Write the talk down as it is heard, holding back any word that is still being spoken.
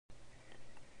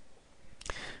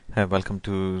Hi, welcome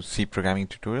to C programming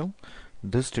tutorial.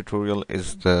 This tutorial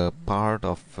is the part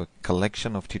of a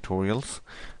collection of tutorials.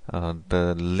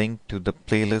 The link to the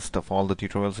playlist of all the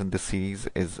tutorials in this series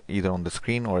is either on the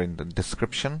screen or in the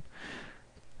description.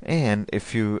 And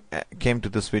if you came to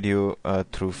this video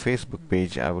through Facebook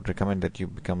page, I would recommend that you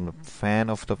become a fan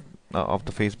of the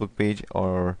Facebook page,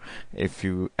 or if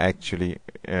you actually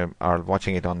are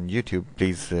watching it on YouTube,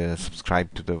 please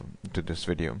subscribe to this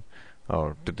video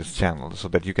or to this channel so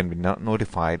that you can be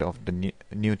notified of the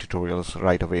new tutorials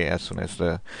right away as soon as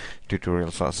the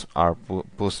tutorials are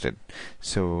posted.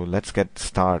 So let's get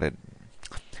started.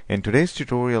 In today's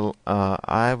tutorial,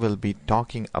 I will be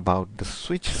talking about the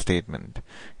switch statement.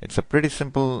 It's a pretty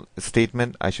simple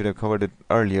statement. I should have covered it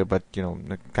earlier, but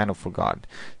I kind of forgot.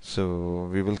 So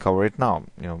we will cover it now.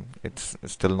 It's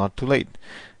still not too late.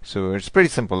 So it's pretty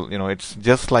simple. It's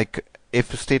just like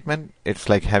if statement. It's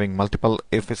like having multiple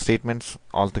if statements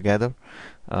all together.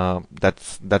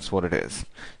 That's what it is.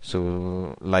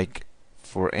 So like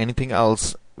for anything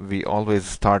else, we always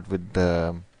start with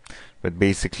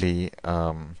basically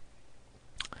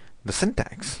the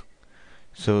syntax.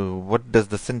 So what does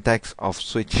the syntax of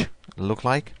switch look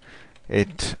like?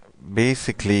 It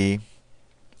basically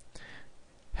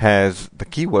has the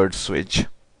keyword switch,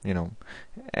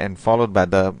 and followed by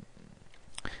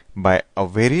a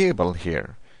variable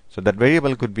here. So that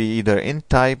variable could be either int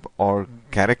type or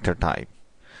character type.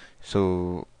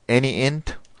 So any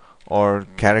int or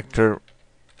character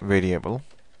variable,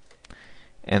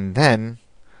 and then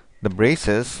the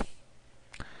braces,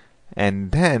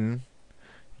 and then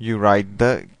you write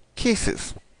the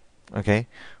cases. Okay,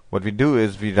 what we do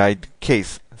is we write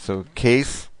case. So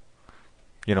case,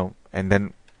 and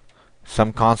then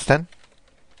some constant,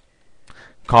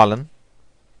 colon,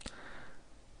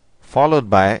 followed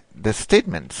by the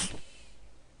statements.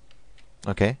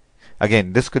 Okay,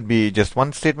 again, this could be just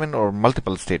one statement or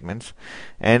multiple statements,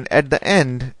 and at the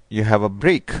end you have a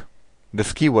break,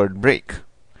 this keyword break,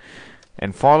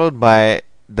 and followed by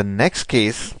the next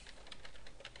case,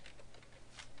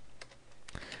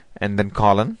 and then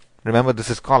colon. Remember, this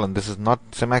is colon, this is not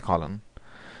semicolon.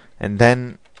 And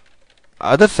then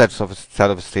other set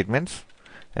of statements,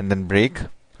 and then break,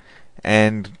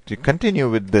 and you continue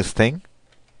with this thing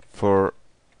for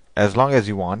as long as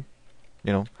you want,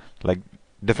 like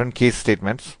different case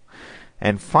statements.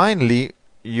 And finally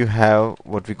you have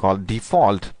what we call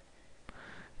default,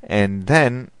 and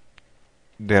then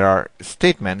there are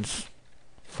statements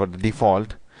for the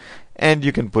default, and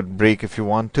you can put break if you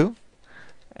want to,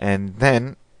 and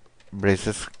then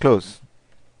braces close.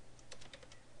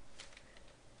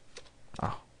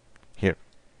 Here.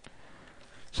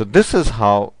 So this is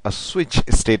how a switch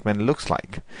statement looks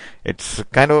like. It's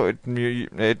kind of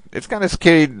it's kind of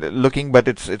scary looking, but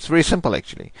it's very simple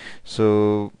actually.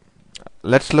 So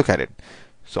let's look at it.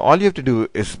 So all you have to do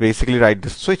is basically write the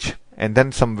switch and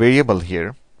then some variable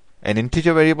here, an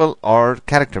integer variable or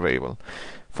character variable,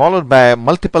 followed by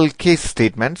multiple case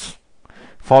statements,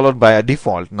 followed by a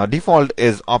default. Now default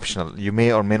is optional. You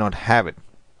may or may not have it,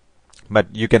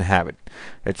 but you can have it.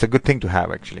 It's a good thing to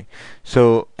have actually.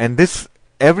 So, and this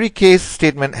every case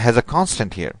statement has a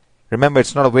constant here. Remember,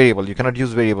 it's not a variable. You cannot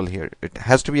use variable here. It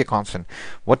has to be a constant.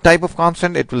 What type of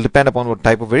constant? It will depend upon what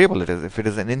type of variable it is. If it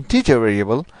is an integer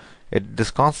variable,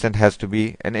 this constant has to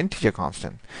be an integer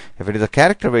constant. If it is a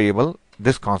character variable,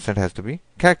 this constant has to be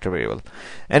character variable.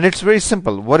 And it's very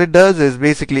simple. What it does is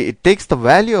basically it takes the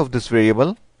value of this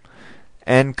variable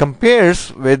and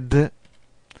compares with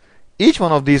each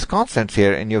one of these constants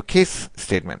here in your case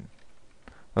statement.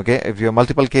 Okay, if you have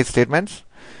multiple case statements,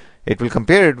 it will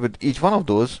compare it with each one of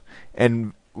those,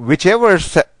 and whichever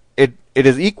it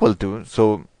is equal to,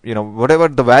 so whatever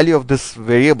the value of this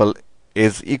variable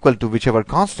is equal to whichever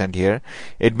constant here,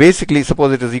 it basically,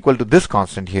 suppose it is equal to this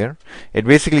constant here, it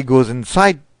basically goes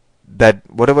inside that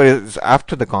whatever is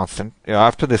after the constant,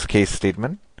 after this case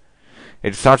statement,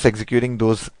 it starts executing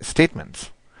those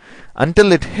statements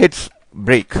until it hits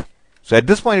break. So at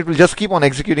this point it will just keep on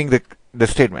executing the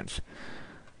statements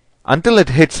until it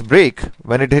hits break.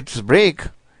 When it hits break,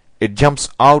 it jumps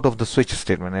out of the switch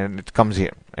statement and it comes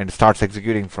here and starts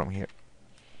executing from here.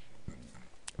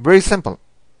 Very simple,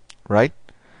 right?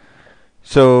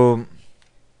 So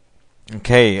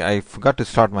okay, I forgot to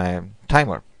start my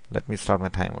timer. Let me start my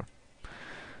timer.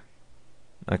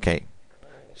 Okay,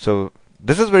 so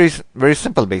this is very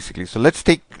simple basically. So let's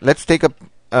take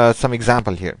up some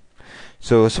example here.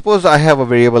 So suppose I have a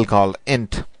variable called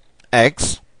int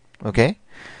x, okay,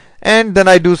 and then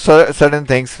I do certain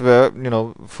things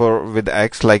with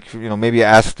x, like maybe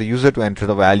ask the user to enter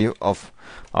the value of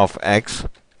x,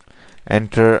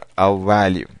 enter a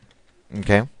value,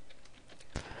 okay.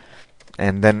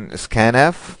 and then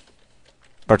scanf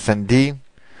 %d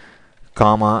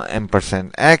comma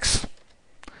 %x.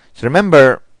 So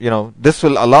remember, this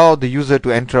will allow the user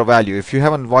to enter a value. If you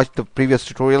haven't watched the previous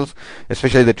tutorials,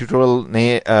 especially the tutorial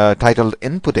titled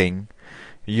inputting,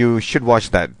 you should watch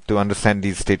that to understand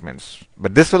these statements.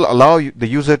 But this will allow the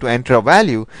user to enter a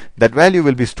value. That value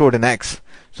will be stored in x.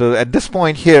 So at this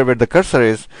point here where the cursor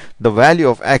is, the value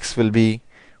of x will be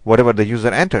whatever the user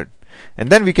entered. And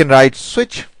then we can write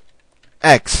switch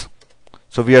x.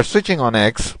 So we are switching on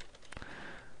x.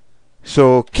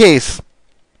 So case,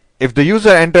 if the user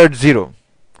entered 0,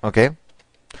 okay,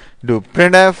 do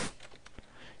printf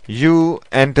you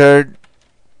entered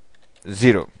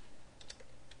 0.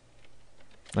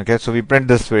 Okay, so we print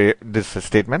this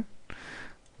statement.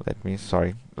 Let me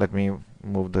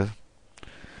move the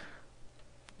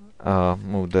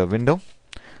window,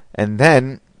 and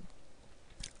then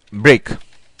break.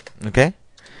 Okay,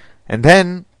 and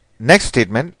then next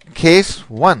statement, case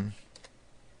 1.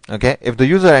 Okay, if the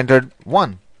user entered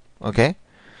 1, okay,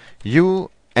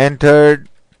 you entered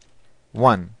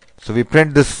 1. So we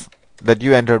print this, that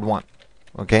you entered 1.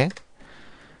 Okay,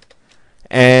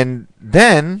 and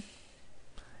then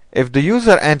if the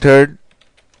user entered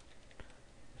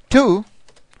 2,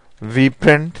 we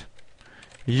print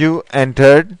you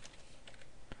entered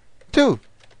 2.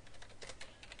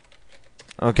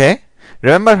 Okay,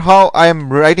 remember how I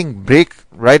am writing break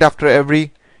right after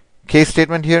every case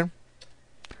statement here?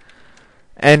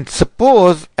 And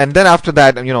suppose, and then after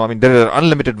that, there are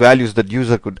unlimited values that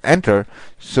user could enter.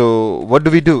 So what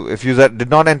do we do? If user did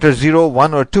not enter 0,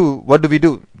 1 or 2, what do we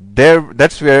do?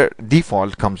 That's where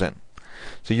default comes in.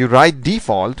 So you write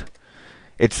default.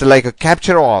 It's like a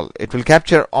capture all. It will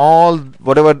capture all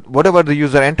whatever the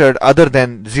user entered other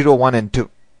than 0, 1 and 2.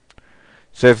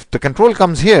 So if the control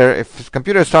comes here, if the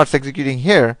computer starts executing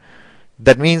here,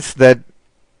 that means that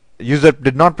user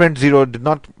did not print 0, did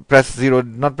not press 0,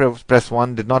 did not press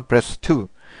 1, did not press 2.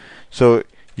 So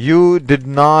you did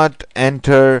not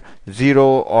enter 0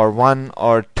 or 1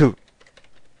 or 2.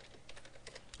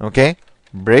 Okay,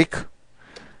 break,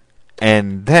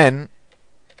 and then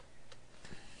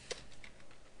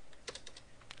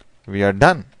we are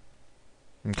done.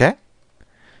 Okay,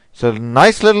 so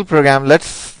nice little program.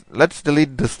 Let's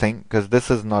delete this thing because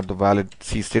this is not the valid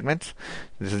C statements.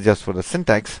 This is just for the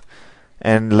syntax.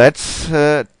 And let's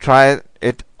try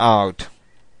it out.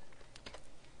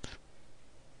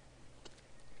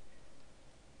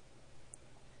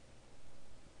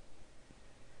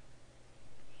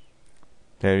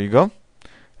 There you go.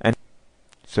 And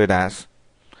so it has,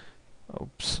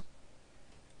 oops.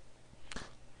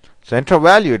 So enter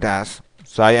value it has.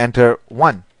 So I enter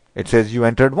 1. It says you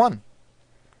entered 1.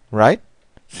 Right?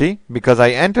 See? Because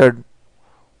I entered,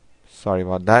 sorry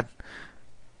about that.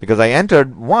 Because I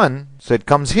entered 1, so it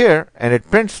comes here and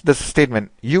it prints this statement,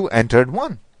 you entered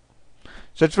 1.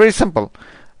 So it's very simple.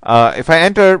 If I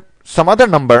enter some other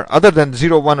number other than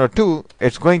 0, 1 or 2,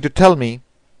 it's going to tell me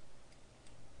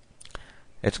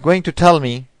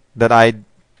that I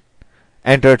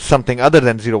entered something other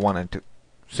than 0, 1 and 2.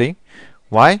 See?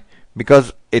 Why?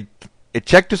 Because it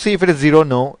checked to see if it is 0,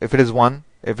 no. If it is 1,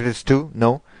 if it is 2,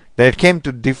 no. Then it came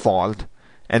to default,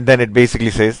 and then it basically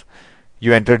says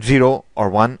you entered 0 or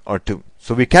 1 or 2.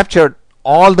 So we captured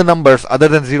all the numbers other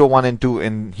than 0, 1 and 2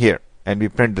 in here, and we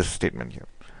print this statement here.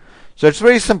 So it's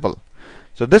very simple.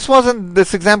 So this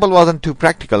example wasn't too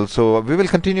practical. So we will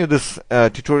continue this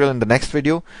tutorial in the next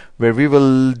video, where we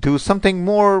will do something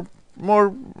more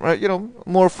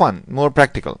fun, more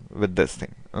practical with this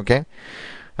thing. Okay.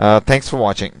 Thanks for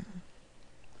watching.